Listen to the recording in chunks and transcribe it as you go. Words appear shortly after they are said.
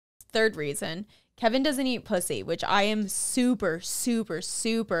third reason, Kevin doesn't eat pussy, which I am super, super,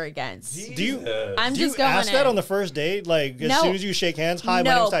 super against. Do you ask that on the first date? Like, as soon as you shake hands, hi,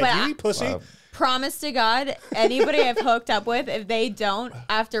 my name's Ty. Do you eat pussy? Wow. Promise to God, anybody I've hooked up with, if they don't,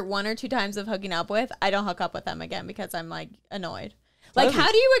 after 1 or 2 times of hooking up with, I don't hook up with them again because I'm, like, annoyed. Like,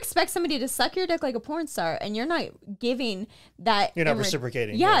 how do you expect somebody to suck your dick like a porn star and you're not giving that? You're not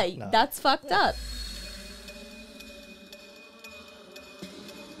reciprocating. Yeah, no. That's fucked up.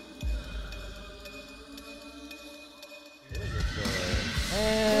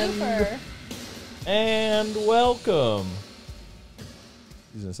 And welcome.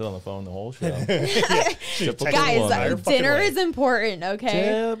 He's gonna sit on the phone the whole show. Guys, dinner is important,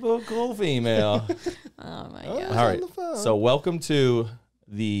 okay? Typical female. Oh my God. All right. So welcome to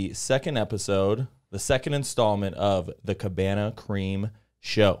the second episode, the second installment of the Cabana Cream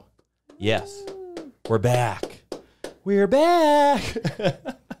Show. Yes, we're back. We're back.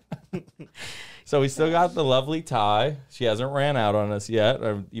 So we still got the lovely Ty. She hasn't ran out on us yet,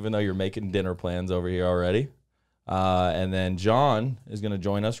 even though you're making dinner plans over here already. And then John is going to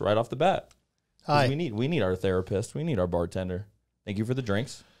join us right off the bat. Hi. We need our therapist. We need our bartender. Thank you for the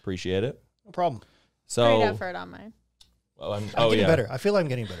drinks. Appreciate it. No problem. So great effort on mine. Well, I'm getting better. I feel like I'm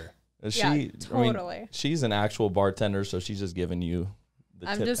getting better. Totally. She's an actual bartender, so she's just giving you the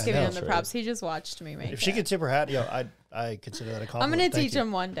I'm just giving him the props. He just watched me make it. If she could tip her hat, I consider that a compliment. I'm going to teach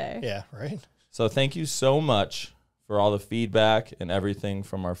him one day. Yeah, right? So thank you so much for all the feedback and everything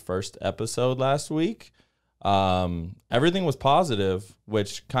from our first episode last week. Everything was positive,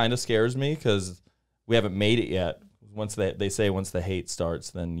 which kind of scares me because we haven't made it yet. Once they say once the hate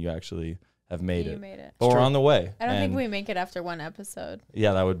starts, then you actually have made it. But we're on the way. I don't think we make it after one episode.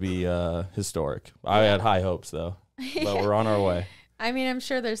 Yeah, that would be historic. I had high hopes though, but we're on our way. I mean, I'm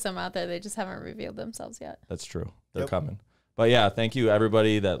sure there's some out there. They just haven't revealed themselves yet. That's true. They're coming. But yeah, thank you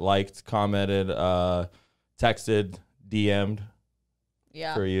everybody that liked, commented, texted, DM'd.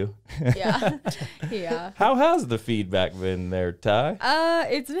 Yeah. For you. Yeah. Yeah. How has the feedback been there, Ty?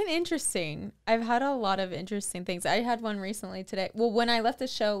 It's been interesting. I've had a lot of interesting things. I had one recently today. Well, when I left the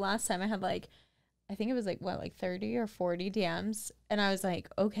show last time, I had I think it was 30 or 40 DMs. And I was like,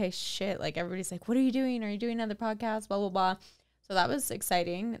 okay, shit. Like everybody's like, what are you doing? Are you doing another podcast? Blah, blah, blah. So that was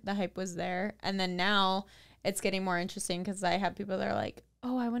exciting. The hype was there. And then now it's getting more interesting because I have people that are like,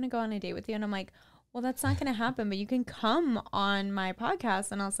 oh, I want to go on a date with you. And I'm like, well, that's not going to happen, but you can come on my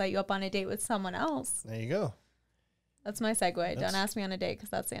podcast and I'll set you up on a date with someone else. There you go. That's my segue. Don't ask me on a date because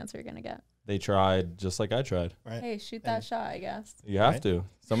that's the answer you're going to get. They tried just like I tried. Right. Hey, shoot that shot, I guess. You have to.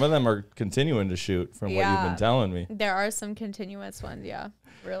 Some of them are continuing to shoot from what you've been telling me. There are some continuous ones, yeah.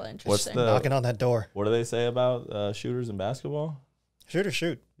 Real interesting. Knocking on that door. What do they say about shooters in basketball? Shoot or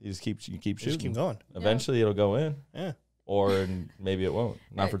shoot. You keep shooting. Just keep going. Eventually it'll go in. Yeah. Or maybe it won't.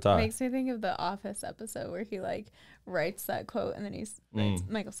 Not for Ty. It makes me think of the Office episode where he writes that quote and then he writes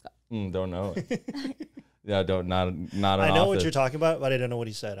Michael Scott. Don't know it. Yeah, not an I know what you're talking about, but I don't know what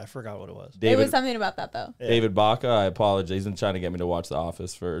he said. I forgot what it was. It was something about that though. Yeah. David Baca, I apologize. He's been trying to get me to watch The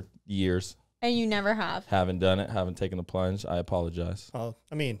Office for years. And you never have. Haven't done it. Haven't taken the plunge. I apologize. Oh,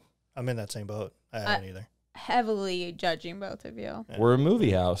 I mean, I'm in that same boat. I haven't either. Heavily judging both of you. Yeah. We're a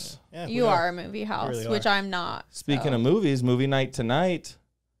movie house. Yeah, you are a movie house, really which I'm not. Speaking of movies, movie night tonight.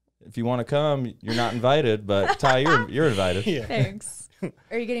 If you want to come, you're not invited, but Ty, you're invited. Yeah. Thanks.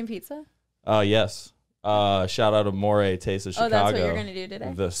 Are you getting pizza? Yes. Shout out to More Taste of Chicago. Oh, that's what you're gonna do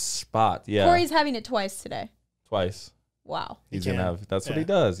today. The spot, yeah. Corey's having it twice today. Twice. Wow. He's gonna have. That's what he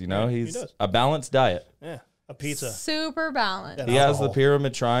does. You know, he does. A balanced diet. Yeah. A pizza. Super balanced. He has the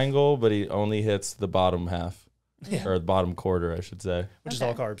pyramid triangle, but he only hits the bottom half. Yeah. Or the bottom quarter, I should say. Which is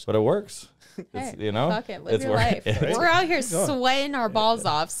all carbs. But it works. Hey, you know? Fuck it. Live your life. We're out here sweating our balls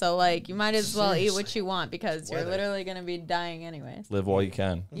off, so you might as well eat what you want because you're literally going to be dying anyways. Live while you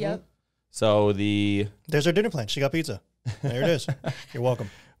can. Yep. So there's our dinner plan. She got pizza. There it is. You're welcome.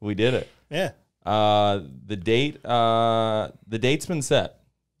 We did it. Yeah. The date's been set.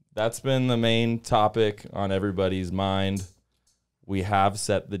 That's been the main topic on everybody's mind. We have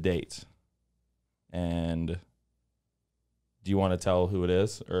set the date. And do you want to tell who it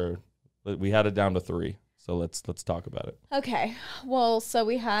is? Or we had it down to 3. So let's talk about it. Okay. Well, so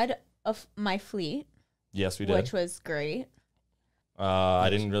we had my fleet. Yes, we did. Which was great. I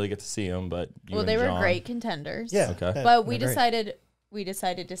didn't really get to see them, but they were great contenders. Yeah. Okay. Yeah, but we decided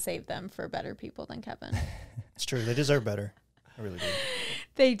to save them for better people than Kevin. It's true. They deserve better. I really do.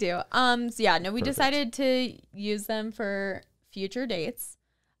 They do. We decided to use them for future dates.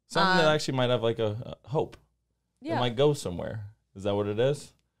 Something that actually might have a hope. Yeah. It might go somewhere. Is that what it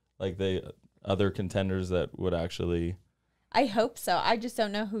is? Like the other contenders that would actually I hope so. I just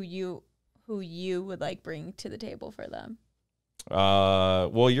don't know who you would like bring to the table for them.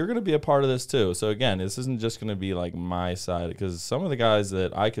 Well, you're going to be a part of this too. So again, this isn't just going to be like my side, because some of the guys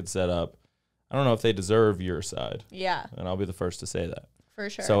that I could set up, I don't know if they deserve your side. Yeah. And I'll be the first to say that. For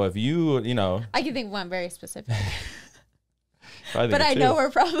sure. So if you I can think of one very specific. but I know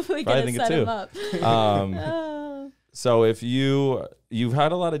we're probably going to set him up. So if you've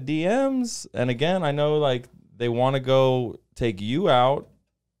had a lot of DMs, and again, I know like they want to go take you out,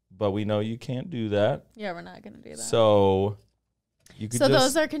 but we know you can't do that. Yeah, we're not going to do that. So you could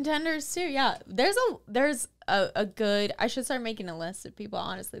those are contenders too. Yeah. There's a good, I should start making a list of people,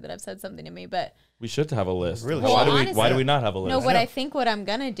 honestly, that have said something to me, but we should have a list. Really? Well, why do we not have a list? No, what I'm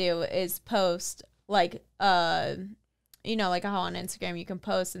going to do is post like, like how on Instagram you can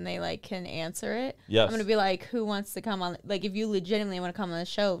post and they like can answer it. Yes. I'm going to be like, who wants to come on? Like, if you legitimately want to come on the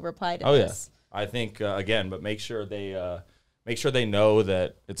show, reply to this. Yeah. I think, again, but make sure they know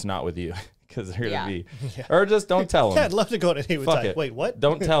that it's not with you, because they're going to be, or just don't tell them. Yeah, I'd love to go to any Fuck time. it. Wait, what?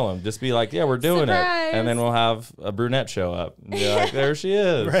 Don't tell them. Just be like, yeah, we're doing Surprise. it. And then we'll have a brunette show up. And be like, there she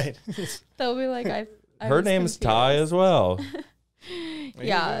is. Right. They'll be like, her name's Ty as well.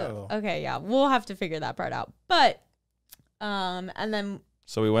 Yeah. Okay. Yeah. We'll have to figure that part out. But, and then.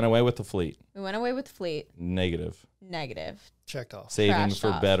 So we went away with the fleet. Negative. Checked off. Saving Crashed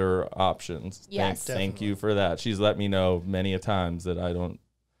for off. better options. Yes. Thank you for that. She's let me know many a times that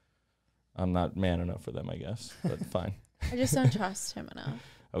I'm not man enough for them, I guess. But fine. I just don't trust him enough.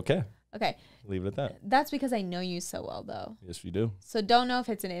 Okay. Leave it at that. That's because I know you so well, though. Yes, you do. So don't know if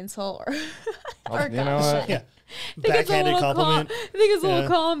it's an insult or You know what? Yeah. Backhanded compliment. I think it's a little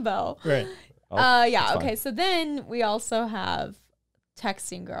combo. Right. Okay. So then we also have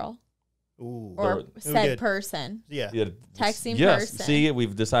texting girl. Ooh. Or said person. Yeah. Texting yes. person. See,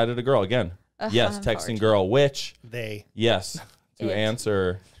 we've decided a girl again. Yes, texting girl, which yes to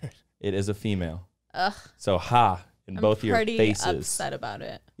answer, it is a female. Ugh. So in both your faces. I'm pretty upset about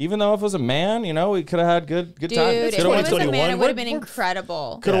it. Even though if it was a man, we could have had good Dude, time. if it was a man, it would have been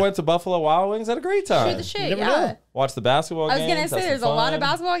incredible. Could have went to Buffalo Wild Wings, had a great time. Shoot the shit, yeah. Watch the basketball games. I was going to say, there's a lot of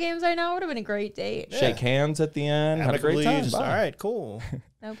basketball games right now. It would have been a great date. Shake hands at the end. Had a great time. All right, cool.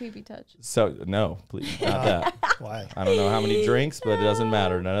 No pee-pee touch. So, no, please, not that. Why? I don't know how many drinks, but it doesn't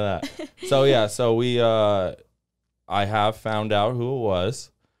matter. None of that. So, yeah, I have found out who it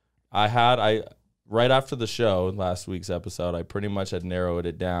was. Right after the show, last week's episode, I pretty much had narrowed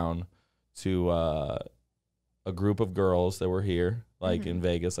it down to a group of girls that were here, like in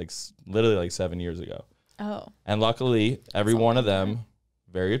Vegas, literally 7 years ago. Oh. And luckily, every one of them,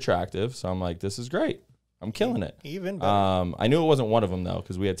 very attractive. So I'm like, this is great. I'm killing it. Even better. I knew it wasn't one of them, though,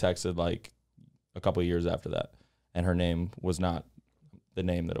 because we had texted a couple of years after that. And her name was not the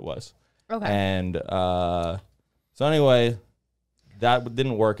name that it was. Okay. And so anyway, that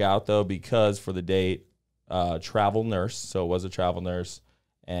didn't work out, though, because for the date, travel nurse. So it was a travel nurse.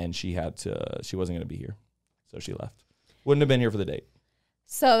 And she wasn't going to be here. So she left. Wouldn't have been here for the date.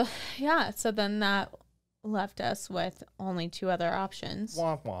 So, yeah. So then that left us with only two other options.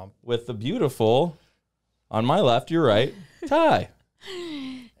 Womp womp. With the beautiful, on my left, you're right, Ty.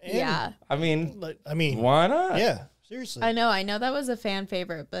 Yeah. I mean, why not? Yeah, seriously. I know that was a fan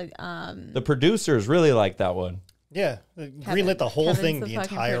favorite, but the producers really liked that one. Yeah, greenlit the whole thing the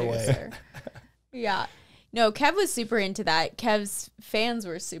entire way. Yeah. No, Kev was super into that. Kev's fans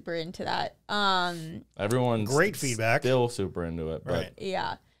were super into that. Everyone's great feedback. Still super into it, but right.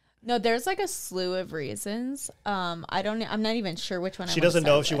 Yeah. No, there's a slew of reasons. I'm not even sure which one. She doesn't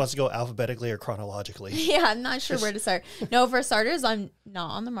know if she wants to go alphabetically or chronologically. Yeah, I'm not sure where to start. No, for starters, I'm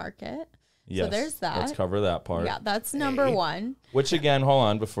not on the market. Yes, so there's that. Let's cover that part. Yeah, that's number one. Which again, hold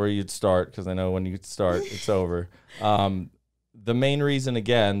on before you start, because I know when you start, it's over. The main reason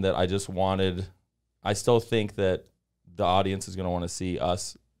again that I still think that the audience is going to want to see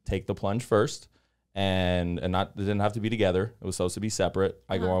us take the plunge first. And it didn't have to be together. It was supposed to be separate.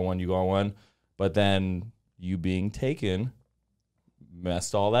 I go on one, you go on one. But then you being taken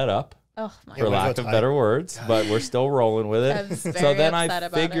messed all that up. Oh my for lack of better words, but we're still rolling with it. So then I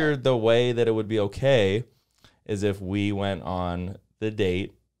figured the way that it would be okay is if we went on the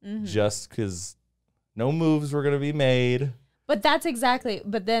date just because no moves were going to be made. But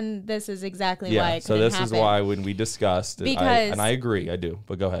then this is exactly why it so this is why when we discussed, and I agree, I do,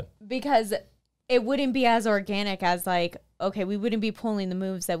 but go ahead. Because it wouldn't be as organic as okay, we wouldn't be pulling the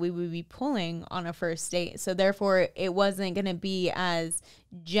moves that we would be pulling on a first date. So therefore it wasn't going to be as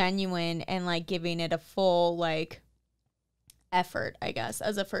genuine and giving it a full effort, I guess,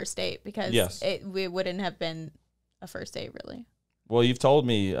 as a first date, because it wouldn't have been a first date really. Well, you've told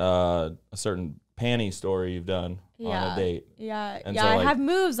me a certain panty story you've done on a date. Yeah. And yeah. so, I have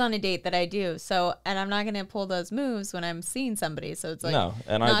moves on a date that I do. So, and I'm not going to pull those moves when I'm seeing somebody. So it's like,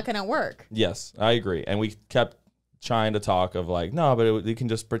 not going to work. Yes, I agree. And we kept trying to talk of like, no, but you can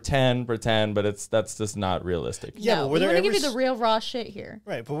just pretend, but that's just not realistic. Yeah, no, but were there we want to ever give you the real raw shit here.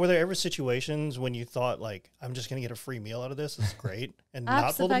 Right, but were there ever situations when you thought like, I'm just gonna get a free meal out of this? It's great, and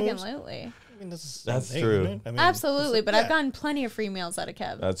not pull the moves? Absolutely. I mean, that's true. I mean, absolutely, but I've gotten plenty of free meals out of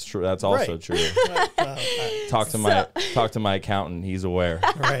Kev. That's true. That's also true. Talk to my accountant. He's aware.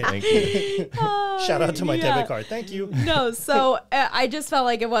 Right. Thank you. Shout out to my debit card. Thank you. No, so I just felt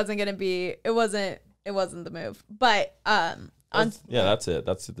like it wasn't gonna be. It wasn't the move. But that's it.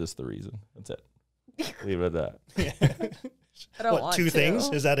 That's just the reason. That's it. Leave it at that. I don't want two to. things?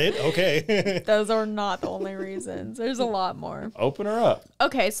 Is that it? Okay. Those are not the only reasons. There's a lot more. Open her up.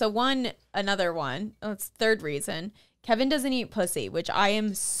 Okay, so another one. That's third reason. Kevin doesn't eat pussy, which I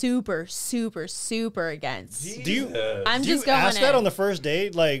am super, super, super against. Jesus. Do you going ask that on the first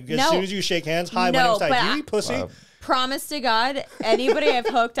date? Like as soon as you shake hands, hi, my name's Ty. Do you eat pussy? Promise to God, anybody I've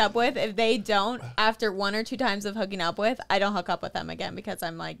hooked up with, if they don't, after 1 or 2 times of hooking up with, I don't hook up with them again because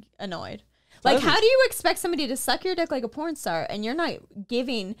I'm like annoyed. Like, how do you expect somebody to suck your dick like a porn star and you're not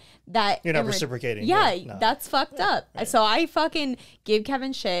giving that? You're not reciprocating. Yeah, no. That's fucked up. Right. So I fucking give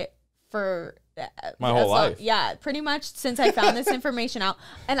Kevin shit for my whole life. Yeah, pretty much since I found this information out.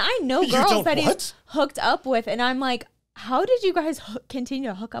 And I know girls that he's hooked up with, and I'm like, how did you guys continue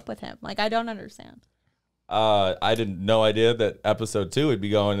to hook up with him? Like, I don't understand. I didn't no idea that episode 2 would be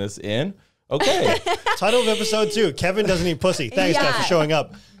going this in. Okay. Title of episode 2, Kevin doesn't eat pussy. Thanks, guys, for showing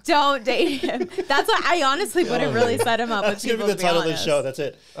up. Don't date him. That's why I honestly wouldn't really set him up with people. That's going to be the title of the show. That's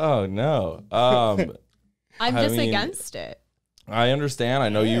it. Oh, no. I'm just against it. I understand. I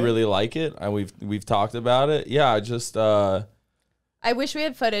know you really like it. And we've talked about it. Yeah, I just... I wish we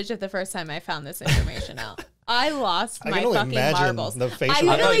had footage of the first time I found this information out. I lost my fucking marbles. I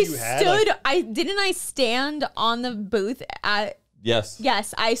literally stood. I stand on the booth at.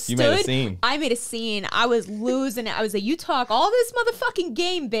 Yes, I stood. You made a scene. I made a scene. I was losing it. I was like, you talk all this motherfucking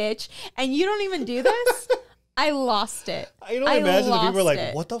game, bitch, and you don't even do this. I lost it. I can only imagine the people were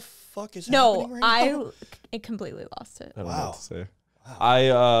like, what the fuck is happening right now? I completely lost it. I don't know what to say.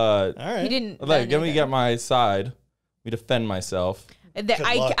 Wow. All right. He didn't. Let me get my side. Let me defend myself.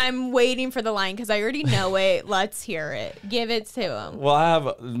 I'm waiting for the line because I already know it. Let's hear it. Give it to him. Well, I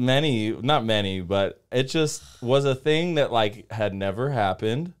have not many, but it just was a thing that like had never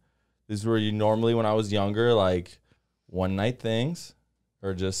happened. These were normally when I was younger, like one night things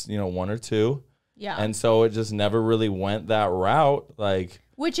or just, 1 or 2. Yeah. And so it just never really went that route. Like,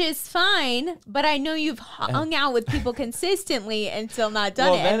 which is fine, but I know you've hung out with people consistently and still not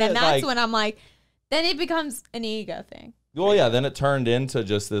done it. And then that's when I'm like, then it becomes an ego thing. Well, yeah, then it turned into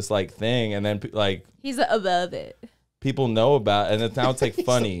just this like thing, and then like he's above it. People know about it, and now it's like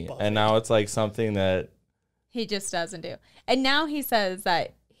funny, and now it's like something that he just doesn't do. And now he says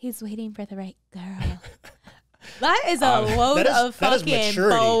that he's waiting for the right girl. That is a load of fucking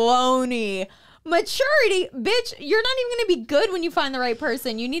baloney. Maturity, bitch, you're not even gonna be good when you find the right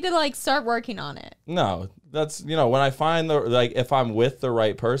person. You need to like start working on it. No, that's when I find if I'm with the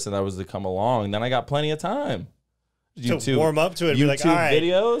right person that was to come along, then I got plenty of time. To warm up to it. YouTube like, all right.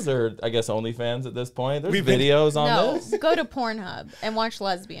 videos, or I guess OnlyFans at this point. There's videos on this. Go to Pornhub and watch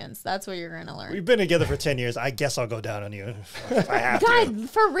lesbians. That's what you're gonna learn. We've been together for 10 years. I guess I'll go down on you if I have to.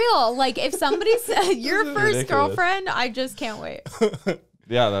 For real. Like if somebody's your first girlfriend, I just can't wait.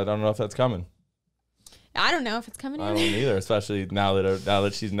 Yeah, I don't know if that's coming. I don't know if it's coming. I don't either, especially now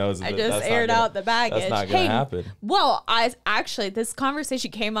that she knows. I just aired out the baggage. That's not gonna happen. Well, this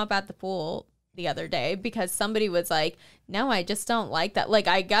conversation came up at the pool the other day because somebody was like, no, I just don't like that. Like,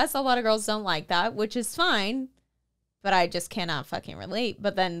 I guess a lot of girls don't like that, which is fine, but I just cannot fucking relate.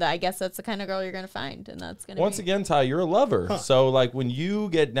 But then I guess that's the kind of girl you're going to find. And that's going to Once again, Ty, you're a lover. Huh. So like when you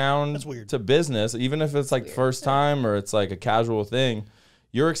get down to business, even if it's like first time or it's like a casual thing,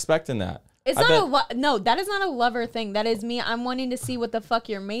 you're expecting that. It's no, that is not a lover thing. That is me. I'm wanting to see what the fuck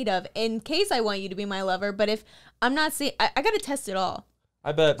you're made of in case I want you to be my lover. But if I'm not seeing, I got to test it all.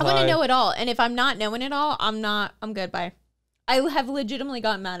 I bet I want to know it all, and if I'm not knowing it all, I'm good. Bye. I have legitimately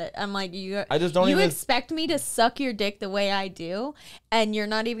gotten mad at. I'm like, I just don't. You expect me to suck your dick the way I do, and you're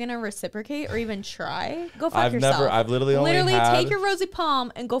not even gonna reciprocate or even try. Go fuck yourself. I've literally take your rosy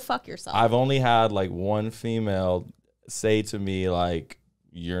palm and go fuck yourself. I've only had like one female say to me like,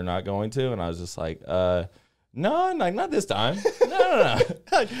 "You're not going to," and I was just like, No, not this time. No.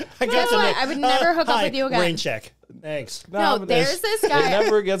 I would never hook up with you again. Rain check. Thanks. No, there's this guy. It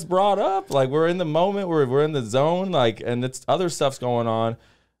never gets brought up. Like we're in the moment, we're in the zone, like, and it's other stuff's going on.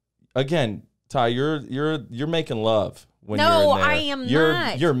 Again, Ty, you're making love when No, you're in there. I am you're,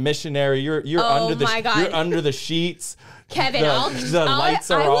 not. You're missionary. You're Oh under the my God. you're under the sheets. Kevin, the lights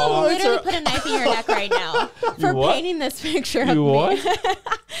are I will off. literally put a knife in your neck right now for what? painting this picture of You me. what?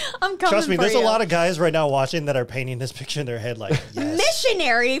 I'm coming Trust me, for there's you. a lot of guys right now watching that are painting this picture in their head like, yes.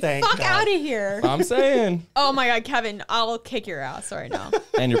 missionary. Thank Fuck God. out of here. I'm saying. Oh my God, Kevin, I'll kick your ass right now.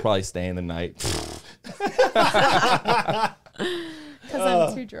 And you're probably staying the night. Because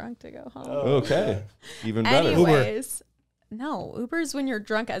I'm too drunk to go home. Okay. Even better. Anyways, no, Ubers when you're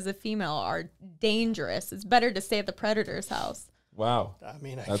drunk as a female are dangerous. It's better to stay at the predator's house. Wow. I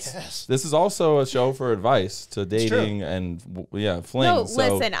mean, I That's, guess. this is also a show for advice to dating and flings. No, so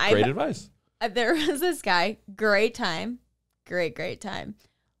listen, great advice. There was this guy, great time.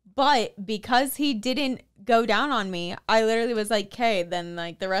 But because he didn't go down on me, I literally was like, okay, then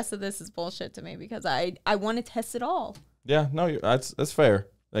like the rest of this is bullshit to me because I want to test it all. Yeah, no, that's fair.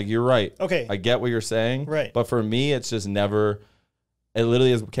 Like, you're right. Okay. I get what you're saying. Right. But for me, it's just never, it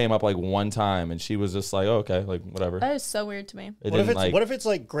literally came up like one time and she was just like, oh, okay, like whatever. That is so weird to me. It What if didn't, it's what if it's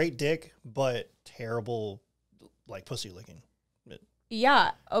like great dick but terrible like pussy licking?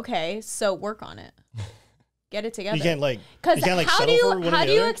 Yeah. Okay. So work on it. Get it together. You can't like Because settle for one or how the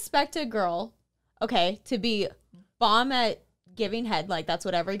do you other? expect a girl, okay, to be bomb at giving head? Like that's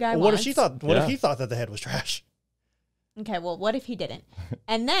what every guy Well, wants. what if she thought? What Yeah. if he thought that the head was trash? Okay, well, what if he didn't?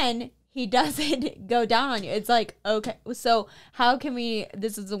 And then he doesn't go down on you. It's like, okay, so how can we,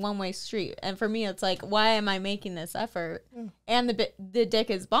 this is a one-way street. And for me, it's like, why am I making this effort? And the dick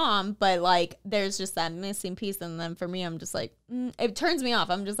is bomb, but like, there's just that missing piece. And then for me, I'm just like, it turns me off.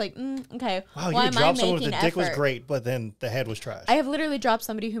 I'm just like, okay, Wow, why you am I dropped someone making with the dick was effort? great, but then the head was trash. I have literally dropped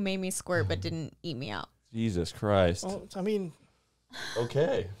somebody who made me squirt but didn't eat me out. Jesus Christ. Well, I mean,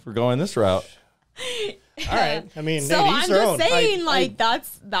 Okay, for going this route. all right. I mean, So hey, to I'm each their just own. saying, like,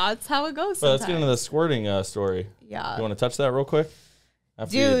 that's how it goes. But let's get into sometimes. the squirting story. Yeah. You want to touch that real quick?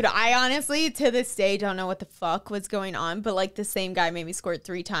 After you- Dude, I honestly, to this day, don't know what the fuck was going on, but like the same guy made me squirt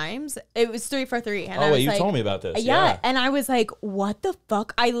 3 times. It was 3 for 3. And Oh, I wait, was you like, told me about this. Yeah. And I was like, what the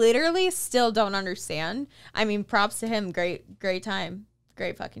fuck? I literally still don't understand. I mean, props to him. Great time.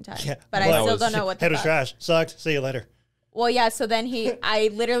 Great fucking time. Yeah, but well, I still don't know what the head was fuck. trash. Sucked. See you later. Well, yeah. So then I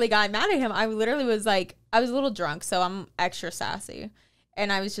literally got mad at him. I literally was like, I was a little drunk, so I'm extra sassy.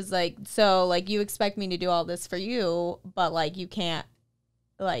 And I was just like, so like, you expect me to do all this for you, but like, you can't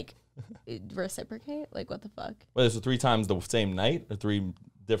like reciprocate? Like, what the fuck? Wait, this was 3 times the same night or 3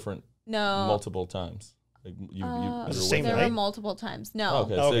 different, No. multiple times? Like you Was it were same with There her? were night? multiple times. No.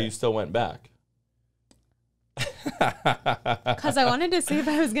 Okay, so Okay. you still went back. Because I wanted to see if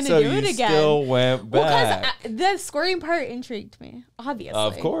I was going to So do you it again. still went Well, back. because the squirting part intrigued me, obviously.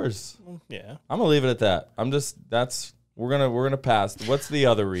 Of course. Yeah. I'm gonna leave it at that. We're gonna pass. What's the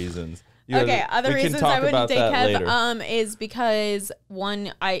other reasons? Okay, other we can reasons talk I wouldn't about date that Kev later. is because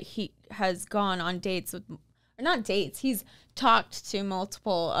one, he has gone on dates with, or not dates, he's talked to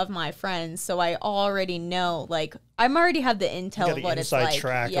multiple of my friends, so I already know, like, I'm already have the You intel got of the what it's inside like.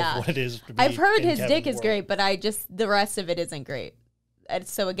 track Yeah. of what it is. To be I've heard in his Kevin's dick is world. great, but the rest of it isn't great. And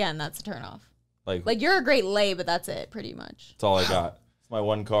so again, that's a turn off. Like Like, you're a great lay, but that's it, pretty much. that's all I got. It's my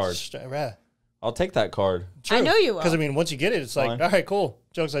one card. Yeah. I'll take that card. I know you will. Because I mean, once you get it, it's like, Fine. all right, cool.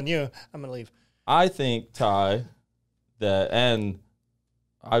 Joke's on you. I'm gonna leave. I think, Ty, and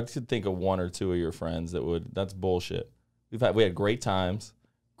I could think of 1 or 2 of your friends that's bullshit. We had great times,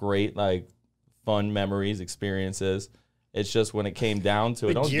 great like fun memories, experiences. It's just when it came down to it,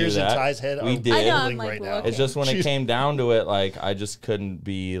 The don't do gears in that. Ty's head We are did. I know, I'm rolling like, right now. looking. It's just when it She's- came down to it, like I just couldn't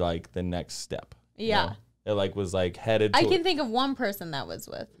be like the next step. you Yeah. know? It like was like headed. I to can think of one person that was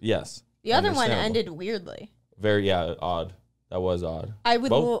with. Yes. The other one Understandable. ended weirdly. Very odd. That was odd. I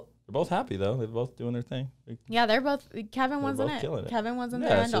would. They're both happy though. They're both doing their thing. Yeah, they're both. Kevin wasn't both it. killing it. Kevin wasn't Yeah,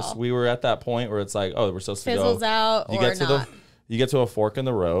 there it's and just all. we were at that point where it's like, oh, we're supposed to Fizzles go. out You or get to not. you get to a fork in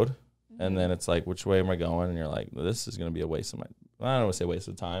the road, and then it's like, which way am I going? And you're like, well, this is gonna be a waste of my. Well, I don't want to say waste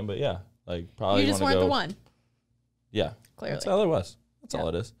of time, but yeah, like probably You just wanna weren't go, the one. Yeah, Clearly. that's all it was. That's Yeah. all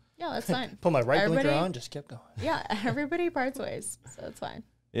it is. Yeah, that's fine. Put my right blinker Everybody- on, just kept going. Yeah, everybody parts ways, so it's fine.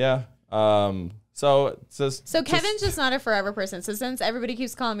 Yeah. So So Kevin's just not a forever person. So since everybody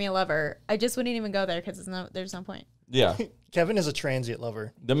keeps calling me a lover, I just wouldn't even go there because there's no point. yeah. Kevin is a transient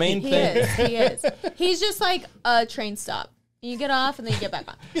lover. The main He thing. is. He is. He's just like a train stop. You get off and then you get back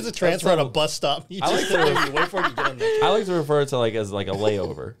on. He's a transfer on a bus stop. You I just like sit there, you wait for it to get on there. I like to refer to like as like a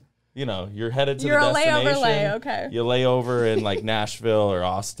layover. You know, you're headed to You're the a layover destination. lay, okay. You lay over in like Nashville or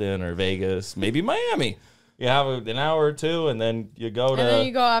Austin or Vegas, maybe Miami. You have an hour or 2, and then you go to. And then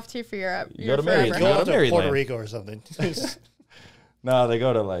you go off to for your go to Maryland. forever Go Go home. to out to Maryland. Puerto Rico or something. No, they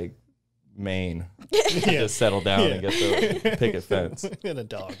go to like Maine. Just settle down and get the picket fence. And a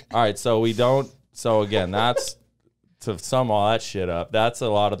dog. All right, so we don't. So again, that's to sum all that shit up. That's a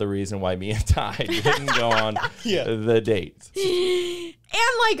lot of the reason why me and Ty didn't go on the date.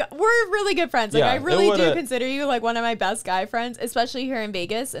 And like we're really good friends. Like Yeah, I really do would've- consider you like one of my best guy friends, especially here in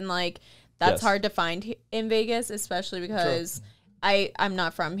Vegas. And like that's Yes. hard to find in Vegas, especially because I'm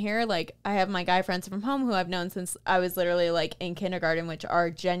not from here. Like I have my guy friends from home who I've known since I was literally like in kindergarten, which are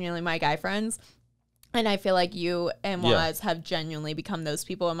genuinely my guy friends. And I feel like you and Waz have genuinely become those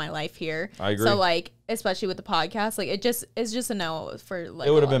people in my life here. I agree. So like, especially with the podcast, like it's just a no for like.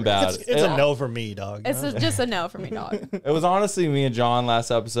 It would have been bad. It's a no for me, dog. It's just a no for me, dog. It was honestly me and John last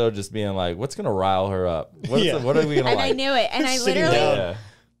episode just being like, what's going to rile her up? What are we going to And like? I knew it. And I Sitting literally,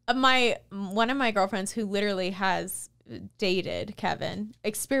 down. one of my girlfriends who literally has dated Kevin,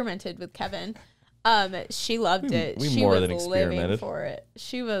 experimented with Kevin. She loved it. We She more was than living experimented. for it.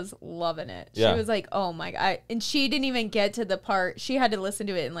 She was loving it. Yeah. She was like, "Oh my god!" And she didn't even get to the part. She had to listen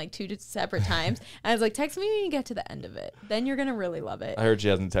to it in like 2 separate times. And I was like, "Text me when you get to the end of it. Then you're gonna really love it." I heard she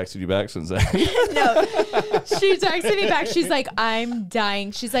hasn't texted you back since then. No, she texted me back. She's like, "I'm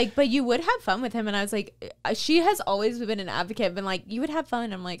dying." She's like, "But you would have fun with him." And I was like, "She has always been an advocate, been like, you would have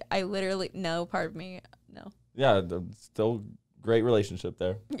fun." I'm like, I literally no, part of me, no. Yeah, still great relationship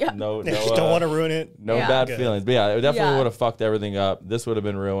there. Yeah. No, Don't want to ruin it. no Yeah. bad Good. feelings. But yeah, it definitely Yeah. would have fucked everything up. This would have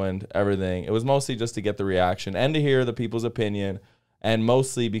been ruined, everything. It was mostly just to get the reaction and to hear the people's opinion. And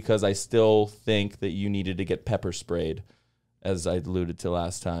mostly because I still think that you needed to get pepper sprayed, as I alluded to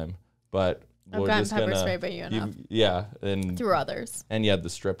last time. But I've we're gotten just pepper gonna, sprayed by you enough. Yeah, and Through others. and you had the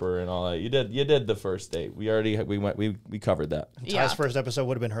stripper and all that. You did the first date. We covered that. Yeah. Ty's first episode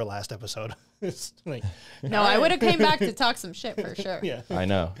would have been her last episode. It's like, No, I would have came back to talk some shit for sure. yeah. I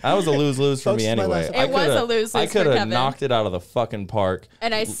know. That was a lose-lose for Folks, me my anyway. last- I It was coulda- a lose-lose I for could have Kevin. knocked it out of the fucking park.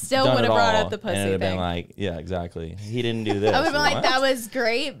 And I still done would it have brought all, up the pussy and it'd have thing. been like, yeah, exactly. He didn't do this. I would have been like, What? that was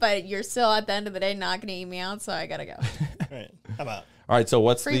great, but you're still at the end of the day not gonna eat me out, so I gotta go. Right. I'm out. All right, so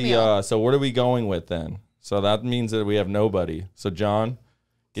what's Free the meal. so what are we going with then? So that means that we have nobody. So John,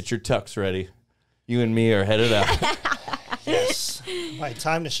 get your tux ready. You and me are headed out. Yes. All right,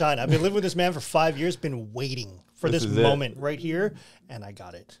 time to shine. I've been living with this man for 5 years, been waiting for This this is it. moment right here, and I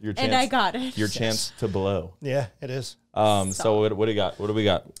got it. Your And I got it. your chance to blow. Yeah, it is. So what do you got? What do we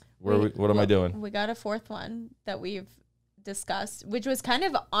got? What am I doing? We got a fourth one that we've discussed, which was kind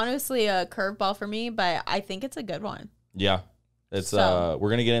of honestly a curveball for me, but I think it's a good one. Yeah. It's So- we're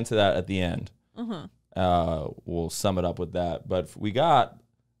gonna get into that at the end. Mm-hmm. We'll sum it up with that. But do we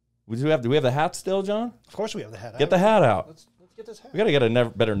have the hat still, John? Of course, we have the hat. Get the hat out. Let's get this hat. We gotta get a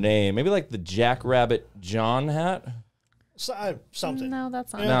better name. Maybe like the Jackrabbit John hat. Something. No,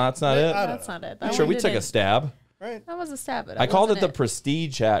 that's not No, it. that's not it. I don't That's know. not it. I'm That sure one we took a didn't- stab. Right. That was a stab at it. I called it the wasn't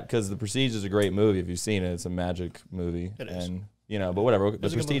Prestige hat because the Prestige is a great movie. If you've seen it, it's a magic movie. It is. And but whatever. The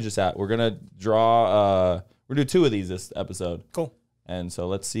It's a good prestigious hat. We're gonna draw. We're gonna do 2 of these this episode. Cool. And so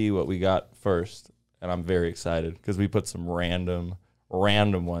let's see what we got first. And I'm very excited because we put some random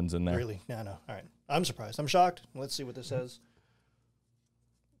ones in there. Really? No. All right. I'm surprised. I'm shocked. Let's see what this says.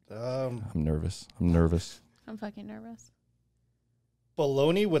 I'm nervous. I'm fucking nervous.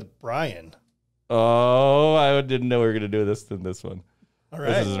 Bologna with Brian. Oh, I didn't know we were gonna do this in this one. All This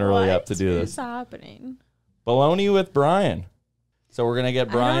right. isn't early up to do What this. is happening? Baloney with Brian. So we're gonna get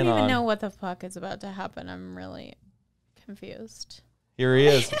I Brian don't even on. know what the fuck is about to happen. I'm really confused. Here he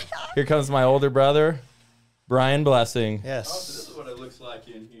is. Here comes my older brother, Brian Blessing. Yes. This is what it looks like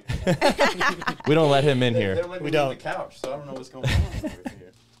in here. We don't let him in They here. don't let We me don't. leave the couch, so I don't know what's going on over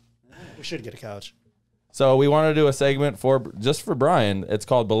here. We should get a couch. So we want to do a segment just for Brian. It's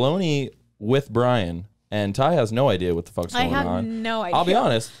called Baloney with Brian. And Ty has no idea what the fuck's I going have on. no idea. I'll be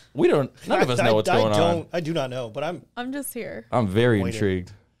honest. None of us know what's going on. I do not know, but I'm just here. I'm very Waiting.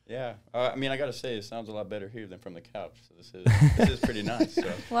 intrigued. Yeah, I mean, I got to say, it sounds a lot better here than from the couch. So this is pretty nice. So you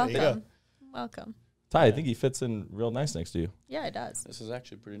go. Welcome. Welcome. Ty, I think he fits in real nice next to you. Yeah, it does. this is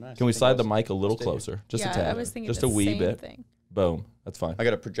actually pretty nice. Can we I think slide the I'll- mic a little stay here. closer? Just yeah, a tad. I was thinking just the a wee same bit. thing. Boom. That's fine. I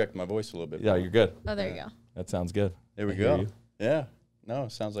got to project my voice a little bit. Yeah, you're good. Oh, there you go. That sounds good. There we I hear go. you. Yeah. No,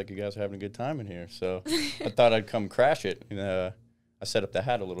 it sounds like you guys are having a good time in here. So I thought I'd come crash it. I set up the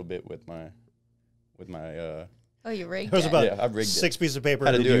hat a little bit with my. Oh, you rigged It was it. about Yeah, I rigged it. 6 pieces of paper.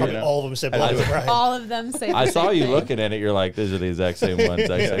 Had to do it, Probably you know? all of them said Had to Bologna do with it. Brian. All of them say the I saw same you thing. looking at it. You're like, these are the exact same ones.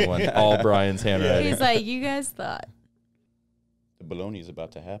 All Brian's handwriting. He's like, you guys thought. The baloney is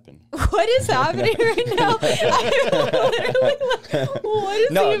about to happen. What is happening right now? I'm literally like, what is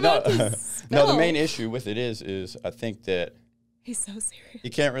he about to spill? No, the main issue with it is I think that He's so serious. you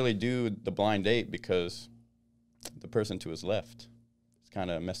can't really do the blind date because the person to his left is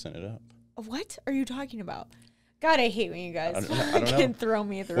kind of messing it up. What are you talking about? God, I hate when you guys I don't know. can throw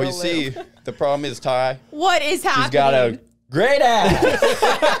me through Well, you a see, loop. the problem is Ty. What is happening? She's got a great ass.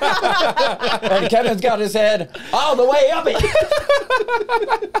 And Kevin's got his head all the way up it.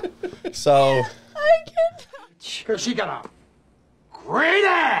 So. I can't. Because she got a great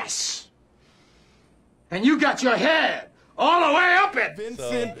ass. And you got your head all the way up it.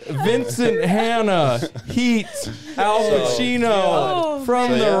 Vincent Hanna, Heat, Al Pacino,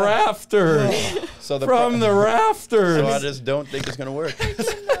 from the rafters. So the From the rafters. So I just don't think it's gonna work.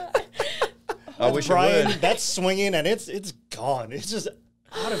 I wish Brian, it would. that's swinging and it's gone. It's just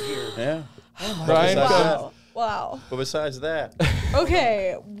out of here. Yeah. Brian, Wow. Wow. But besides that,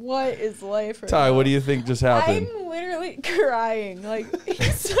 Okay, what is life? Right Ty, now? what do you think just happened? I'm literally crying. Like,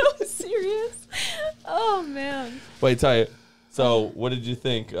 he's so serious. Oh, man. Wait, Ty. So, what did you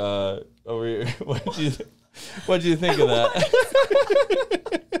think over here? What did you think of that?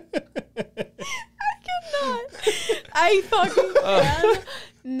 I fucking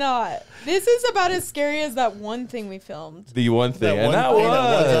cannot. This is about as scary as that one thing we filmed. The one thing, That and one that thing,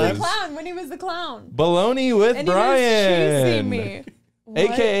 that one The time. was clown, when he was the clown. Baloney with And Brian, he was chasing me. What?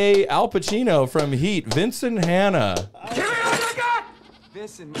 aka Al Pacino from Heat, Vincent Hanna. Give me all you got.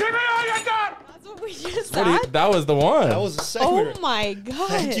 Listen. Give me all you got. That's what we just What do you- said? that was the one. That was a Oh segment. my God.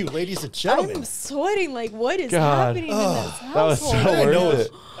 Thank you, ladies and gentlemen. I'm sweating. Like, what is God. happening in this that was so household? I know worth it's-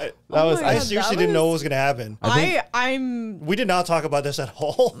 it. I Oh my I God, seriously that didn't know was- what was going to happen. I'm We did not talk about this at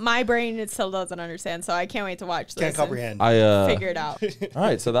all. my brain it still doesn't understand, so I can't wait to watch this. Can't and comprehend. Figure it out. All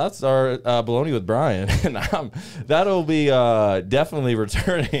right, so that's our Baloney with Brian, and that'll be definitely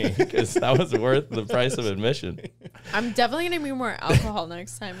returning because that was worth the price of admission. I'm definitely gonna need more alcohol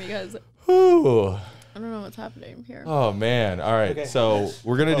next time because Whew. I don't know what's happening here. Oh man! All right, Okay. so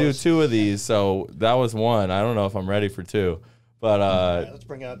we're gonna do Close. 2 of these. So that was one. I don't know if I'm ready for 2, but Let's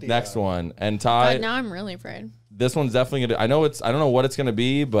bring out the next one. And Ty, God, now I'm really afraid. this one's definitely gonna. I don't know what it's gonna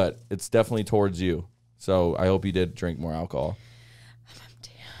be, but it's definitely towards you. So I hope you did drink more alcohol. I'm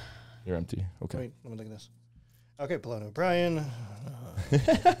empty. You're empty. Okay. Wait, let me look at this. Okay, Bologna Brian.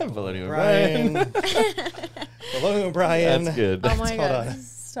 Baloney with Brian. Bologna Brian. That's good. Oh my Hold God! on.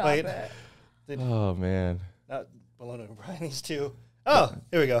 Stop Wait. it. Oh man. Not Bologna Brian. These two. Oh,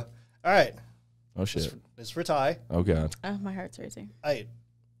 here we go. All right. Oh shit. This is for Ty. Oh god. Oh, my heart's racing. I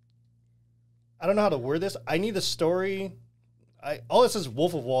don't know how to word this. I need the story. All this is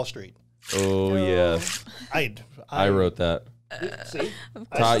Wolf of Wall Street. Oh yes. I wrote that. See.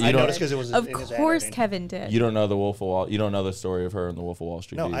 Ty, you I don't- noticed because it was Of in his course, handwriting. Kevin did. You don't know the Wolf of Wall. You don't know the story of her in the Wolf of Wall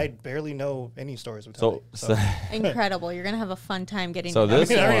Street. No, do you? I barely know any stories with So, Ty. Incredible! You're gonna have a fun time getting. So to know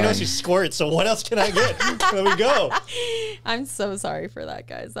this I mean, I already know one- she squirts, so what else can I get? There we go. I'm so sorry for that,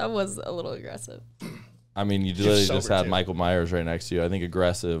 guys. That was a little aggressive. I mean, you literally just sober, had too. Michael Myers right next to you. I think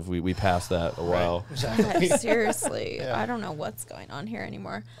aggressive. We passed that a while. Exactly. God, seriously, Yeah. I don't know what's going on here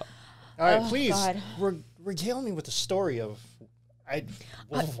anymore. All right, Oh, please God. regale me with the story of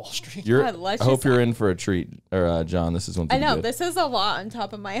Wolf of Wall Street. You're, God, let's I hope just- you're in for a treat, or John. This is one I thing. know good. this is a lot on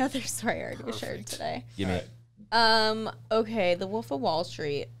top of my other story I already shared today. Give me. Okay, The Wolf of Wall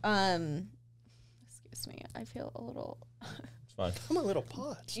Street. Excuse me, I feel a little. It's fine. I'm a little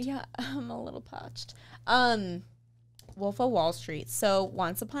parched. Yeah, I'm a little parched. Wolf of Wall Street. So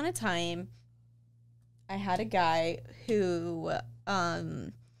once upon a time, I had a guy who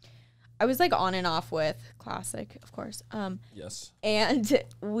I was like on and off with. Classic, of course. Yes. And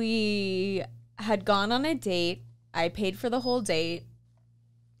we had gone on a date. I paid for the whole date.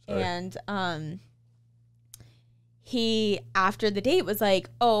 Sorry. And he, after the date, was like,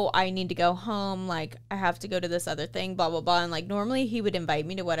 oh, I need to go home. Like, I have to go to this other thing, blah, blah, blah. And like, normally he would invite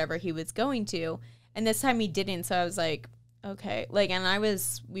me to whatever he was going to. And this time he didn't. So I was like, okay. Like, and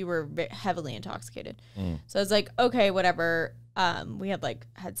we were heavily intoxicated. So I was like, okay, whatever. We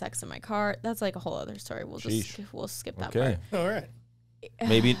had sex in my car. That's like a whole other story. We'll skip that Okay. All right.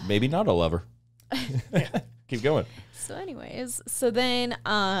 Maybe not a lover. Keep going. So anyways, so then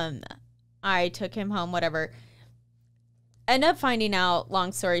I took him home, whatever. End up finding out,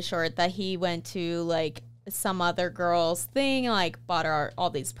 long story short, that he went to like some other girl's thing, like bought her all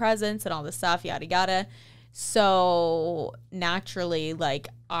these presents and all this stuff, yada yada. So naturally, like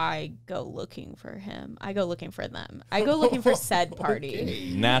I go looking for him. I go looking for them. I go looking for said party.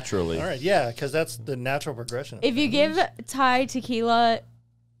 Okay. Naturally. All right. Yeah, because that's the natural progression. of If you things. give Ty tequila,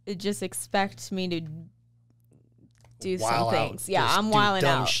 just expect me to do Wild some out. things. Yeah, Just I'm do wilding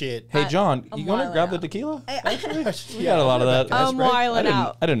dumb out. shit. Hey John, I'm you want to wilding grab the out. tequila? We We got a lot of that. I'm wilding I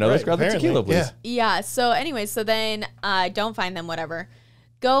out. didn't know this. Right, Grab the apparently, tequila, please. yeah. Yeah. So anyway, so then I don't find them, whatever.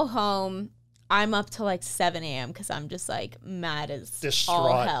 Go home. I'm up till like 7 a.m. because I'm just like mad as all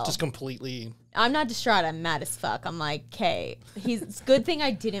Distraught. hell. Just completely. I'm not distraught. I'm mad as fuck. I'm like, okay, it's good thing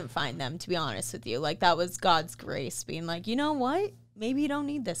I didn't find them, to be honest with you. Like, that was God's grace being like, you know what? Maybe you don't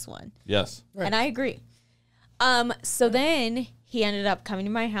need this one. Yes. Right. And I agree. So then he ended up coming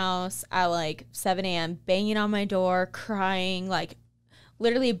to my house at like 7 a.m., banging on my door, crying, like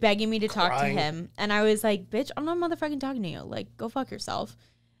literally begging me to talk to him. And I was like, bitch, I'm not motherfucking talking to you. Like, go fuck yourself.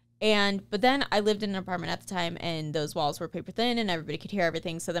 But then I lived in an apartment at the time, and those walls were paper thin, and everybody could hear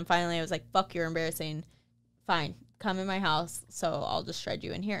everything. So then finally I was like, fuck, you're embarrassing. Fine, come in my house, so I'll just shred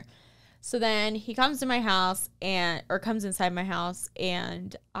you in here. So then he comes to my house or comes inside my house,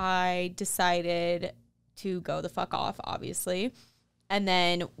 and I decided to go the fuck off, obviously. And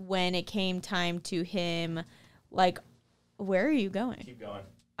then when it came time to him, like, where are you going? Keep going.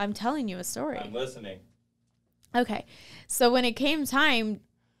 I'm telling you a story. I'm listening. Okay. So when it came time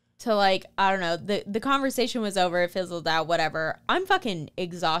to, like, I don't know, the conversation was over, it fizzled out, whatever. I'm fucking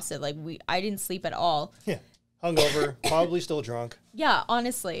exhausted. Like, I didn't sleep at all. Yeah. Hungover, probably still drunk. Yeah,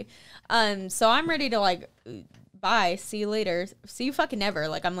 honestly. So I'm ready to, like, bye, see you later, see you fucking never.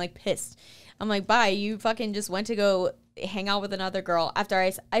 Like, I'm like pissed. I'm like, bye, you fucking just went to go hang out with another girl after I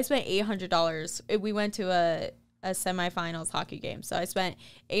spent $800. We went to a semifinals hockey game, so I spent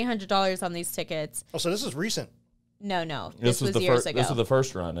 $800 on these tickets. Oh, so this is recent. No, this was the years ago. This was the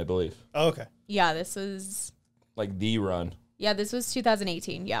first run, I believe. Oh, okay. Yeah, this was Like the run. Yeah, this was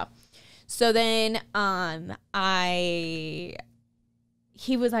 2018. Yeah. So then,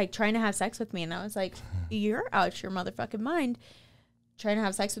 he was like trying to have sex with me, and I was like, "You're out your motherfucking mind, trying to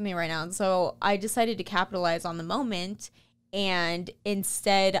have sex with me right now." And so I decided to capitalize on the moment, and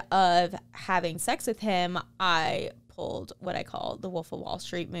instead of having sex with him, I pulled what I call the Wolf of Wall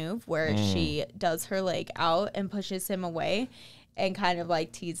Street move, where she does her leg out and pushes him away and kind of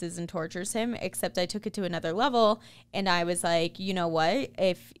like teases and tortures him, except I took it to another level, and I was like, you know what?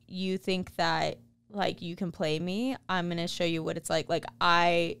 If you think that, like, you can play me, I'm going to show you what it's like. Like,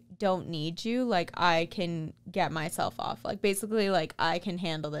 I don't need you. Like, I can get myself off. Like, basically, like, I can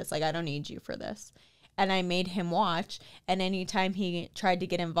handle this. Like, I don't need you for this. And I made him watch, and anytime he tried to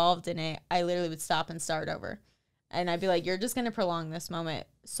get involved in it, I literally would stop and start over. And I'd be like, you're just going to prolong this moment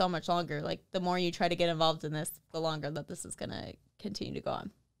so much longer. Like, the more you try to get involved in this, the longer that this is going to continue to go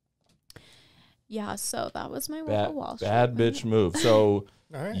on. Yeah, so that was my Wolf of Wall Street. Bad bitch move. So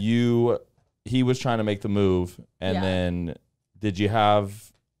All right. he was trying to make the move, and Yeah. then did you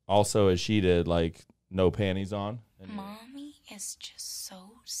have also, as she did, like no panties on? Mommy is just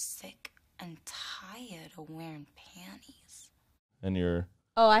so sick and tired of wearing panties. And you're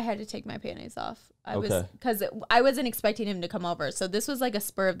Oh, I had to take my panties off. Because I wasn't expecting him to come over. So this was like a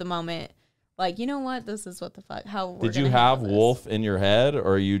spur of the moment. Like, you know what? This is what the fuck. Did you have Wolf in your head,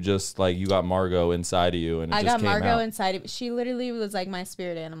 or you just like you got Margot inside of you and it I just got came Margot out? Inside of she literally was like my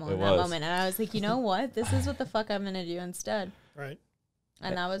spirit animal in that moment. And I was like, you know what? This is what the fuck I'm gonna do instead. Right.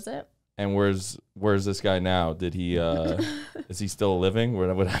 And that was it. And where's this guy now? Did he is he still living?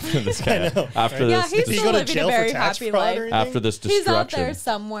 What happened to this guy after Yeah, this? he's Did he still go to living jail a for very tax happy fraud life. or anything? After this He's out destruction. there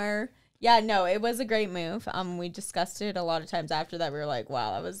somewhere. Yeah, no, it was a great move. We discussed it a lot of times after that. We were like,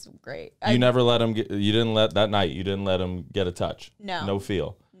 wow, that was great. You never let him get. You didn't let that night. You didn't let him get a touch. No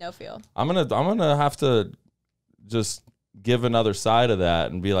feel. No feel. I'm gonna have to just give another side of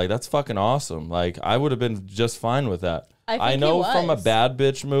that and be like, that's fucking awesome. Like, I would have been just fine with that. I think know he from a was. bad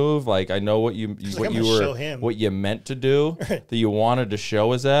bitch move, like I know what I'm gonna show him. what you meant to do, that you wanted to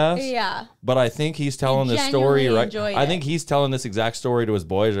show his ass. Yeah. But I think he's telling this story genuinely right. enjoyed I it. think he's telling this exact story to his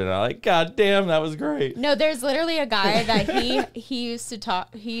boys right now. Like, God damn, that was great. No, there's literally a guy that he used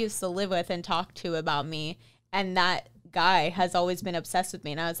to live with and talk to about me, and that guy has always been obsessed with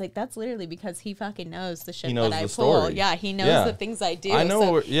me. And I was like, that's literally because he fucking knows the shit He knows that I the pull. story. Yeah, he knows Yeah. the things I do. I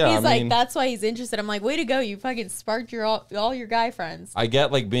know, So yeah, he's I like, mean- that's why he's interested. I'm like, way to go, you fucking sparked all your guy friends. I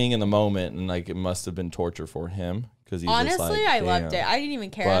get like being in the moment, and like it must have been torture for him because he's Honestly, just like, I loved it. damn. I didn't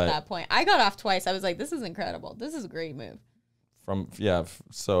even care But- at that point. I got off twice. I was like, this is incredible. This is a great move.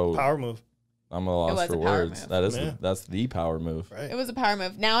 So Power move. I'm a loss was for a power words. move. That is Yeah. that's the power move. Right. It was a power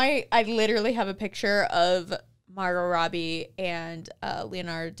move. Now I literally have a picture of Margot Robbie and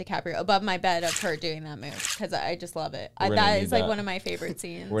Leonardo DiCaprio above my bed of her doing that move because I just love it. We're gonna That need is like that. one of my favorite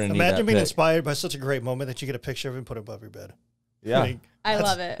scenes. We're gonna need Imagine that being pic. inspired by such a great moment that you get a picture of him and put it above your bed. Yeah. Like, I that's-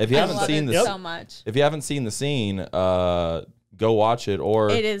 love it. If you I haven't love seen it this- so much, If you haven't seen the scene, go watch it or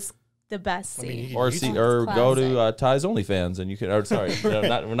it is the best I mean, scene. you- or you- see It's or go to classic. Ty's OnlyFans and you can. Or sorry, no,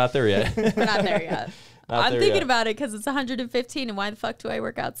 we're not there yet. We're not there yet. Not I'm there thinking yet. about it because it's 115, and why the fuck do I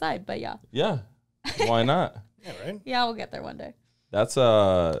work outside? But yeah, Yeah, why not? Yeah, right. yeah, we'll get there one day. That's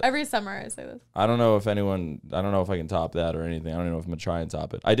Every summer I say this. I don't know if I can top that or anything. I don't even know if I'm gonna try and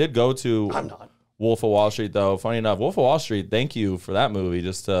top it. I did go to I'm not. Wolf of Wall Street though. Funny enough, Wolf of Wall Street, thank you for that movie.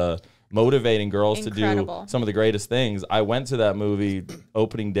 Just motivating girls to do some of the greatest things. I went to that movie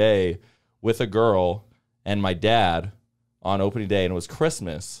opening day with a girl and my dad on opening day, and it was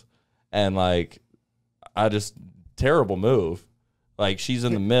Christmas. And like, terrible move. Like, she's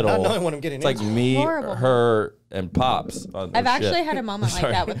in the middle. Not knowing what I'm getting it's like into. me, Horrible. her, and Pops. I've actually had a moment like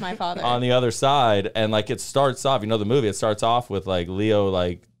that with my father. On the other side, and like it starts off, the movie, it starts off with like Leo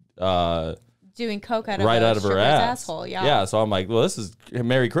like doing coke out of out of her ass. asshole. Yeah. Yeah. So I'm like, well, this is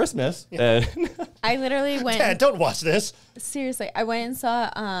Merry Christmas. And I literally went. Dad, don't watch this. Seriously, I went and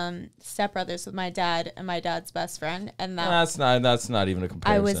saw Step Brothers with my dad and my dad's best friend, and that's not even a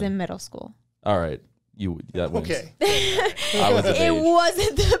comparison. I was in middle school. All right. That wins. Okay. I was of It age.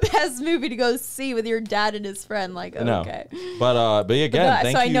 wasn't the best movie to go see with your dad and his friend. Like, okay. No. But again,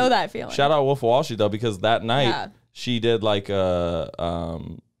 thank so you. I know that feeling. Shout out Wolf of Wall Street though, because that night she did like a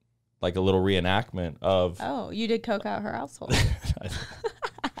little reenactment of. Oh, you did coke out her household.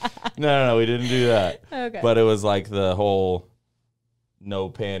 No, we didn't do that. Okay. But it was like the whole no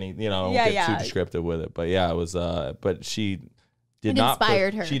panty, don't get too yeah. descriptive with it. But yeah, it was but she did It not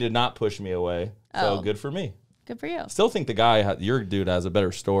inspired her. She did not push me away. So Oh. good for me. Good for you. Still think your dude has a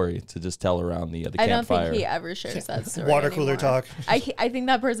better story to just tell around the I don't campfire. think he ever shares that story. Water cooler anymore. talk. I think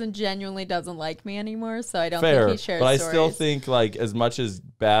that person genuinely doesn't like me anymore, so I don't Fair, think he shares but I stories. still think like as much as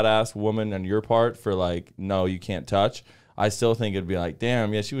badass woman on your part for like no, you can't touch. I still think it'd be like,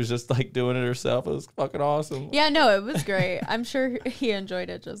 damn, yeah, she was just like doing it herself. It was fucking awesome. Yeah, no, it was great. I'm sure he enjoyed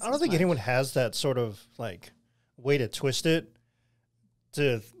it just. I don't think anyone has that sort of like way to twist it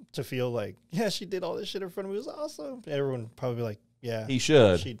to feel like, yeah, she did all this shit in front of me. It was awesome. Everyone probably like, yeah. He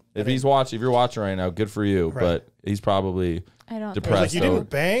should. If you're watching right now, good for you. Right. But he's probably I don't. depressed. Like, you didn't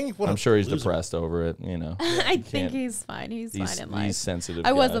bang? What I'm a sure he's loser. depressed over it. I think he's fine. He's fine in life. He's sensitive.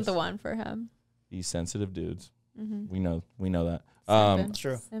 I wasn't guys. the one for him. He's sensitive dudes. Mm-hmm. We know that. Simpin',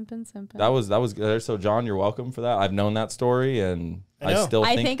 true. Simpin'. That was good. So John, you're welcome for that. I've known that story, and I know. still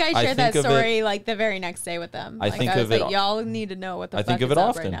I think think I shared that of it- story like the very next day with them. I Like, think I was of it- like, y'all need to know what the I fuck think of is it up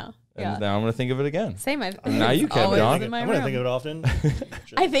often. right now. Yeah. And now I'm gonna think of it again. Same. Now you can, always John. in my I'm going to room. think of it often.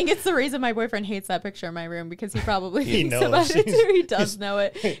 I think it's the reason my boyfriend hates that picture in my room because he probably He thinks knows. about it too. He does know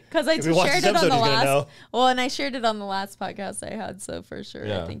it because I If he watches shared this it on the episode, he's gonna last. know. Well, and I shared it on the last podcast I had, so for sure,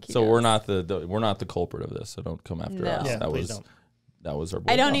 Yeah. I think. He So does. we're not the culprit of this. So don't come after No. us. Yeah, please don't. That was our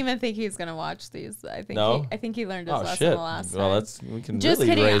boy. I don't John. even think he's gonna watch these. I think. No? I think he learned his Oh lesson shit. the last Well, time. we can Just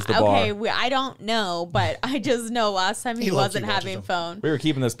really kidding. raise the bar. Okay, I don't know, but I just know last time he He low-key wasn't watches having them. phone. We were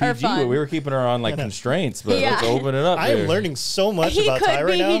keeping this Or PG, fun. but we were keeping her on like constraints. But Yeah. let's open it up. I am here. learning so much He about could Ty be.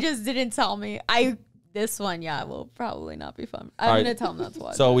 right now. He just didn't tell me. This one, yeah, will probably not be fun. I'm All right. gonna tell him not to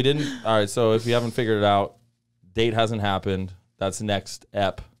watch. So it. we didn't. All right. So if you haven't figured it out, date hasn't happened. That's next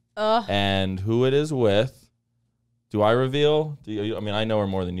ep. Ugh. And who it is with? Do I reveal? Do you, I mean, I know her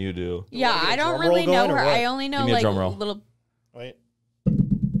more than you do. Yeah, Wanna get I a don't drum really roll know going or her. what? I only know Give me a like drum roll. little. Wait.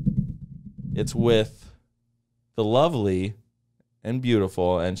 It's with the lovely and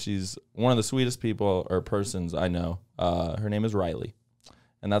beautiful, and she's one of the sweetest people or persons I know. Her name is Riley,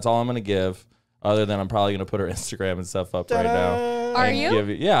 and that's all I'm gonna give. Other than I'm probably gonna put her Instagram and stuff up right now. Are and you?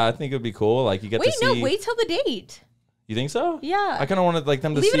 yeah, I think it'd be cool. Like you get Wait, to see. no, wait till the date. You think so? Yeah. I kind of wanted like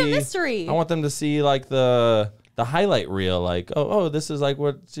them to Leave see. it a mystery. I want them to see like the highlight reel, like oh, this is like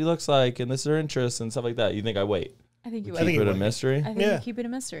what she looks like, and this is her interests and stuff like that. You think I wait? I think you Keep would. think it you a would. mystery. I think Yeah. you keep it a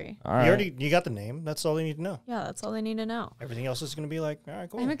mystery. All right. You got the name. That's all they need to know. Yeah, that's all they need to know. Everything else is going to be like, all right,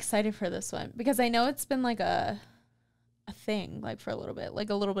 cool. I'm excited for this one because I know it's been like a thing like for a little bit,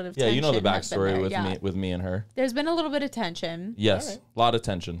 like a little bit of Yeah, tension. you know the has been backstory there. with me and her. There's been a little bit of tension. Yes, All right. a lot of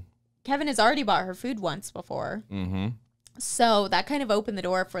tension. Kevin has already bought her food once before. Mm-hmm. So that kind of opened the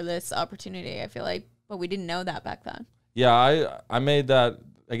door for this opportunity, I feel like, but we didn't know that back then. Yeah, I made that.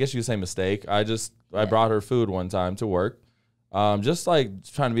 I guess you could say mistake. I brought her food one time to work, just like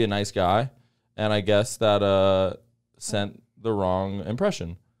trying to be a nice guy, and I guess that sent the wrong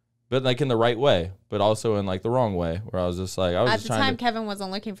impression, but like in the right way, but also in like the wrong way, where I was just like, I was At just the trying time, to. Kevin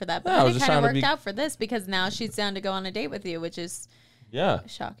wasn't looking for that, but Yeah, I was it just kind of trying to worked be- out for this because now she's down to go on a date with you, which is Yeah.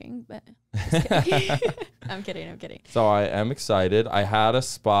 shocking, but just kidding. I'm kidding. So I am excited. I had a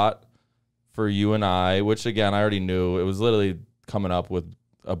spot for you and I, which again, I already knew. It was literally coming up with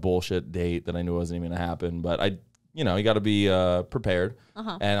a bullshit date that I knew wasn't even going to happen. But you got to be prepared.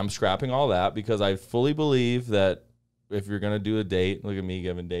 Uh-huh. And I'm scrapping all that because I fully believe that if you're going to do a date, look at me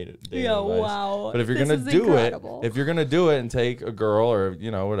giving date advice. Wow. But if you're This going to is do incredible. it, if you're going to do it and take a girl or,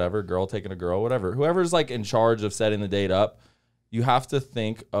 whatever, girl taking a girl, whatever, whoever's like in charge of setting the date up, you have to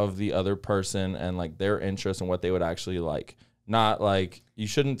think of the other person and like their interests and what they would actually like. Not like you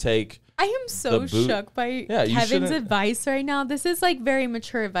shouldn't take. I am so shook by Kevin's advice right now. This is like very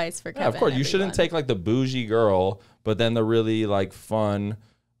mature advice for Kevin. Yeah, of course, you shouldn't take like the bougie girl, but then the really like fun,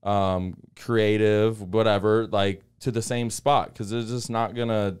 creative, whatever, like to the same spot because it's just not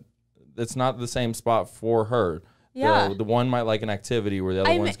gonna. It's not the same spot for her. Yeah, the one might like an activity where the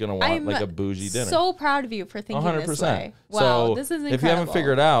other one's gonna want like a bougie dinner. So proud of you for thinking 100%. This way. Wow, so this is incredible. If you haven't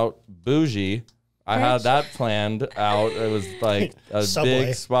figured out bougie. I had that planned out. It was like a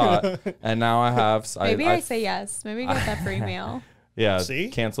big spot, and now I have. Maybe I say yes. Maybe get that free meal. Yeah, see,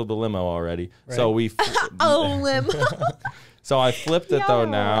 canceled the limo already. Right. So we. Limo. So I flipped it though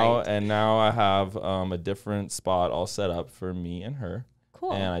now, and now I have a different spot all set up for me and her.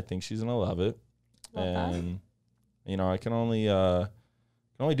 Cool. And I think she's gonna love it. Love and you know, I can only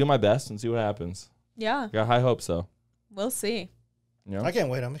do my best and see what happens. Yeah. Got high hopes though. We'll see. You know? I can't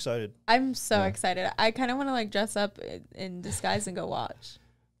wait. I'm excited. I'm so excited. I kind of want to like dress up in disguise and go watch.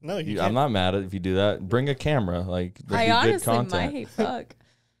 No, I'm not mad if you do that. Bring a camera. Like I honestly good might. Fuck.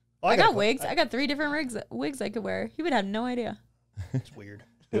 I got wigs. I got 3 different wigs I could wear. He would have no idea. It's weird.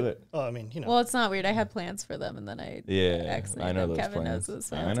 Do it. Oh, I mean, you know. Well, it's not weird. I had plans for them, and then I I know those Kevin plans. knows those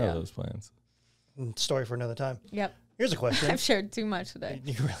plans. I know those plans. Story for another time. Yep. Here's a question. I've shared too much today.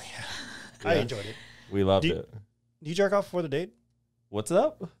 You really have. I enjoyed it. We loved it. Do you jerk off before the date? What's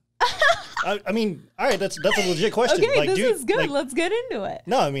up? I mean, all right, that's a legit question. Okay, like, this is good. Let's get into it.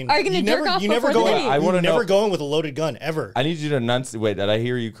 No, I mean, are you gonna jerk off before the date? I want to never go in with a loaded gun ever. I need you to enunciate. Wait, did I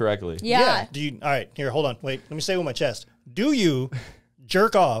hear you correctly? Yeah. Do you? All right, here, hold on. Wait, let me say it with my chest. Do you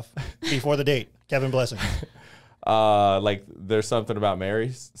jerk off before the date, Kevin Blessing? Like there's something about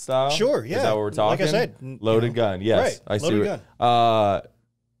Mary style. Sure, yeah. Is that what we're talking? Like I said, loaded gun. Yes, right, I see. Loaded gun.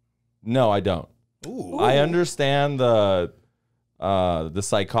 No, I don't. Ooh. I understand the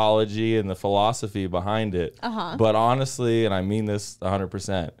psychology and the philosophy behind it. But honestly, and I mean this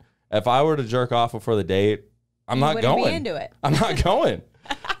 100%, if I were to jerk off before the date, I'm not going. Be into it. I'm not going.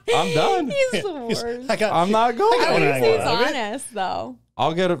 I'm done. He's the worst. I'm not going. At least he's honest, though.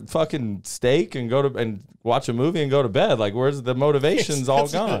 I'll get a fucking steak and go to and watch a movie and go to bed. Like, where's the motivation's all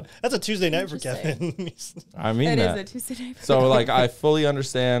gone? That's a Tuesday night for Kevin. I mean, it that is a Tuesday night. So, like, I fully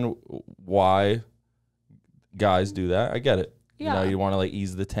understand why guys do that. I get it. Yeah. You know, you want to like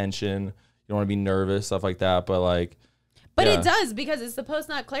ease the tension. You don't want to be nervous, stuff like that. But like, it does because it's the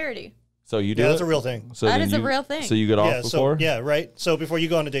post-nut clarity. So you do. Yeah, that's a real thing. So that is a real thing. So you get off before? Right. So before you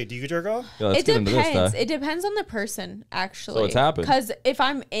go on a date, do you jerk off? Yeah, it depends. It depends on the person, actually. So it's happened. Because if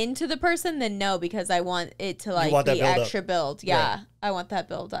I'm into the person, then no, because I want it to like be extra build. Yeah, right. I want that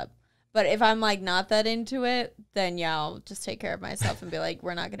build up. But if I'm like not that into it, then yeah, I'll just take care of myself and be like,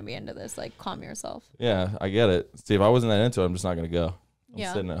 we're not going to be into this. Like, calm yourself. Yeah, I get it. See, if I wasn't that into it, I'm just not going to go.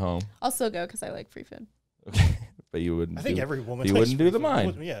 I'm sitting at home. I'll still go because I like free food. Okay, but you wouldn't. I think every woman. You wouldn't do the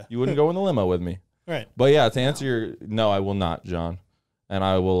mine. Yeah. You wouldn't go in the limo with me. Right. But yeah, to answer your no, I will not, John, and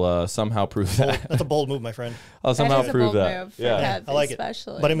I will somehow prove that. That's a bold move, my friend. I'll somehow prove that. Move for Kev, I like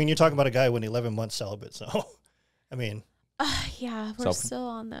especially. it. But I mean, you're talking about a guy who went 11 months celibate, so I mean. Yeah, we're still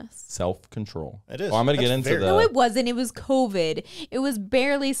on this. Self-control. It is. Well, I'm going to get into that. No, it wasn't. It was COVID. It was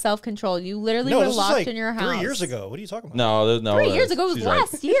barely self-control. You literally were locked in your house. 3 years ago. What are you talking about? No. 3 years ago was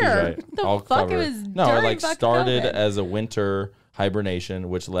last year. Right. The fuck? It was no, it like started COVID. as a winter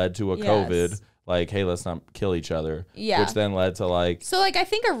hibernation, which led to a COVID. Like, hey, let's not kill each other. Yeah. Which then led to like. So like, I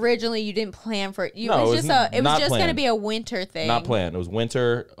think originally you didn't plan for it. It was just going to be a winter thing. Not planned. It was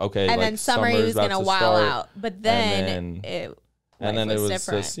winter. Okay. And like then summer he was going to wow out. But then it was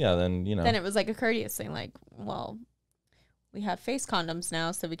different. just, then, you know. Then it was like a courteous thing. Like, well, we have face condoms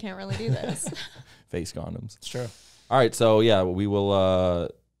now, so we can't really do this. Face condoms. It's true. All right. So, yeah, we will,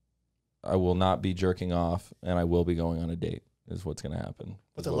 I will not be jerking off, and I will be going on a date is what's going to happen.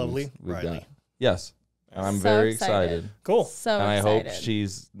 With a lovely Riley. Got. Yes. And I'm so very excited. Cool. So and excited. I hope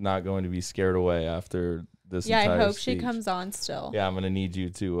she's not going to be scared away after this entire entire I hope speech. she comes on still. Yeah, I'm going to need you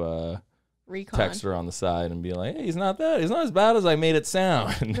to Recon. text her on the side and be like, hey, he's not as bad as I made it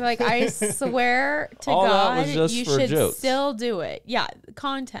sound. Be like, I swear to All God, that was just you for should jokes. still do it. Yeah,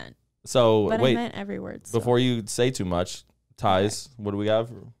 content. So, but wait. I meant every word still. Before you say too much, Ties, what do we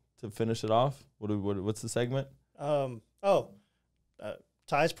have to finish it off? What's the segment?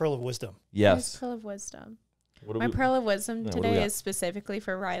 Ties Pearl of Wisdom. Yes. Pearl of Wisdom. My Pearl of Wisdom today is specifically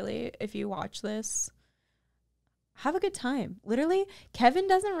for Riley. If you watch this, have a good time. Literally, Kevin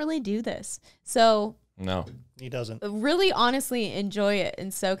doesn't really do this. So No. He doesn't. Really honestly enjoy it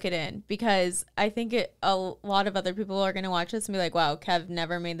and soak it in, because I think a lot of other people are going to watch this and be like, wow, Kev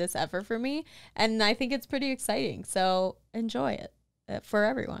never made this effort for me. And I think it's pretty exciting. So enjoy it for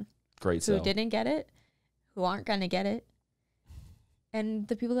everyone Great who sell. didn't get it, who aren't going to get it, and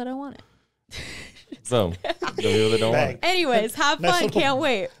the people that don't want it. Boom. The people that don't want Bang. it. Anyways, have Nice fun. little- Can't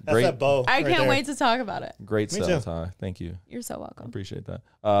wait. That's Great. that bow. I right can't there. wait to talk about it. Great Me sell, too. Ty. Thank you. You're so I welcome. appreciate that.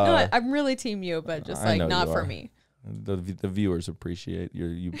 No, I'm really team you, but just I like know not you for are. me. The viewers appreciate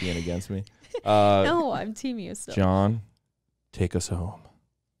you being against me. No, I'm team you still. John, take us home.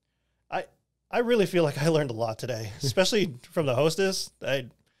 I really feel like I learned a lot today, especially from the hostess. I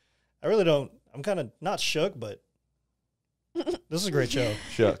really don't. I'm kind of not shook, but this is a great show.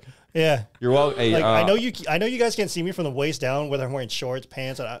 Shook. Yeah. You're welcome. Hey, Like I know you guys can't see me from the waist down, whether I'm wearing shorts,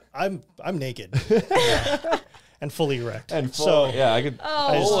 pants, and I'm naked and fully erect. And full, so yeah, I could.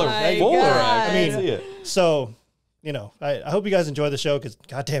 Oh full my full God. erect. I I mean, mean, see it. So, you know, I hope you guys enjoy the show because,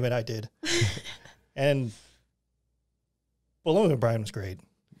 God damn it, I did. And Balloon and Brian was great.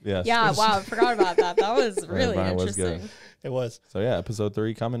 Yes. Yeah, wow, I forgot about that. That was really Brian was good. interesting. It was. So yeah, episode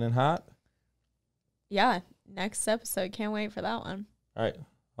 3 coming in hot. Yeah, next episode. Can't wait for that one. All right,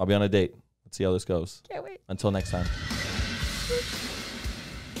 I'll be on a date. Let's see how this goes. Can't wait. Until next time.